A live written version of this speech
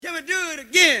we do it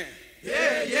again?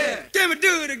 Yeah, yeah. Can we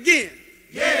do it again?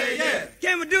 Yeah, yeah.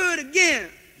 Can we do it again?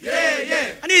 Yeah,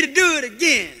 yeah. I need to do it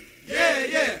again. Yeah,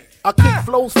 yeah. I kick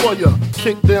flows for ya,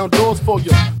 kick down doors for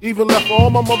ya, even left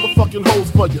all my motherfucking hoes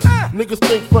for ya. Niggas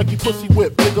think Frankie pussy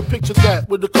whip, nigga picture that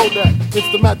with the Kodak.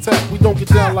 It's the Mattack, we don't get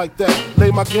down like that. Lay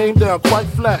my game down quite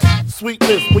flat.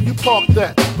 Sweetness, where you park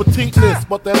that? Petiteness,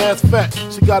 but that ass fat.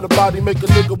 She got a body, make a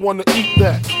nigga wanna eat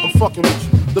that. I'm fucking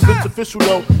with you. The bitch official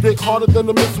though, dick harder than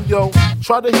a missile, yo.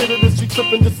 Try to hit it and she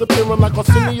trippin', disappearing like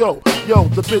Arsenio. Yo,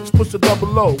 the bitch push a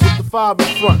double O with the 5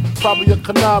 in front. Probably a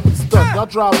conniving stunt, y'all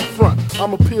drive in front.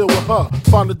 I'ma peel with her,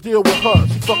 find a deal with her.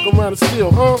 She fuck around and steal,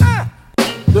 huh?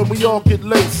 Then we all get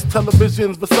laced.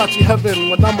 Televisions, Versace heaven.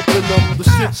 When I'm up in them, the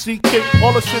shit she kick,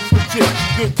 all the shit's legit.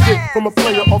 She get dick from a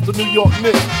player off the New York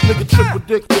Knicks. Nigga trick with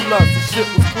dick with lust. The shit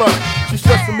was plush. She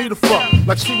stressing me to fuck,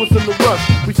 like she was in the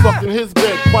rush. We fucking his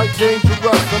bed, quite dangerous.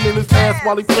 I'm in his ass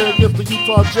while he playing against the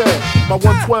Utah Jazz. My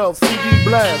 112 CD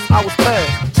blast, I was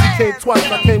passed. She came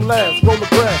twice, I came last. Roll the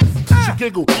grass. She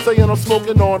giggled, saying I'm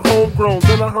smoking on homegrown.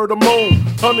 Then I heard her moan,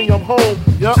 honey, I'm home.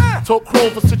 Yup, told Chrome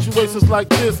for situations like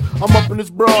this. I'm up in this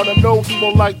broad, I know he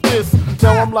won't like this.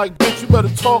 Now I'm like, bitch, you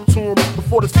better talk to him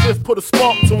before this fifth put a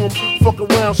spark to him. Fuck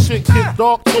around, shit get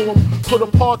dark to him. Put a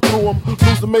part through him,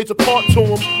 lose a major part to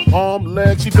him. Arm,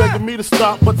 leg, she begging me to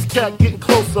stop, but this cat getting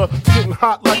closer, getting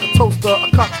hot like a toaster.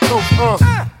 I cock the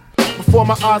toast, Before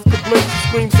my eyes could blink, she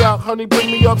screams out, honey,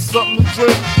 bring me up something to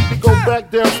drink. We go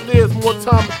back downstairs, more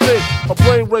time to think. Her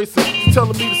brain racing, she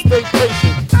telling me to stay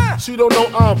patient. She don't know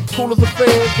I'm cool as a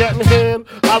fan, gat in hand.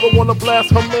 I don't wanna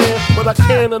blast her man, but I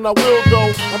can and I will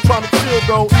though. I'm trying to chill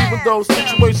though, even though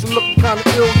situation looking kinda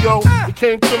ill, yo. It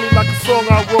came to me like a song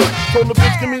I wrote. Told the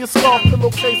bitch, give me a scarf,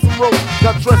 pillowcase and rope.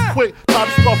 Got dressed quick, tied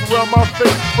the scarf around my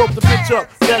face. Broke the bitch up,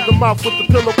 gagged her mouth with the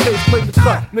pillowcase. Played the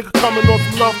cut, nigga coming on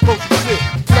some love potion shit.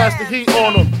 Flashed the heat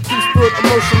on him, he stood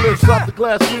emotionless. Dropped the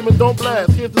glass, screaming, don't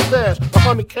blast. Here's the stash,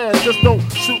 100 cash, just don't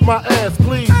shoot my ass,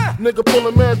 please. Nigga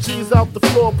pulling mad G's out the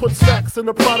floor, put stacks in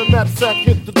the Prada knapsack,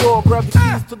 hit the door, grab the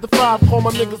keys to the 5, call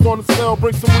my niggas on the cell,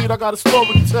 bring some weed, I got a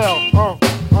story to tell.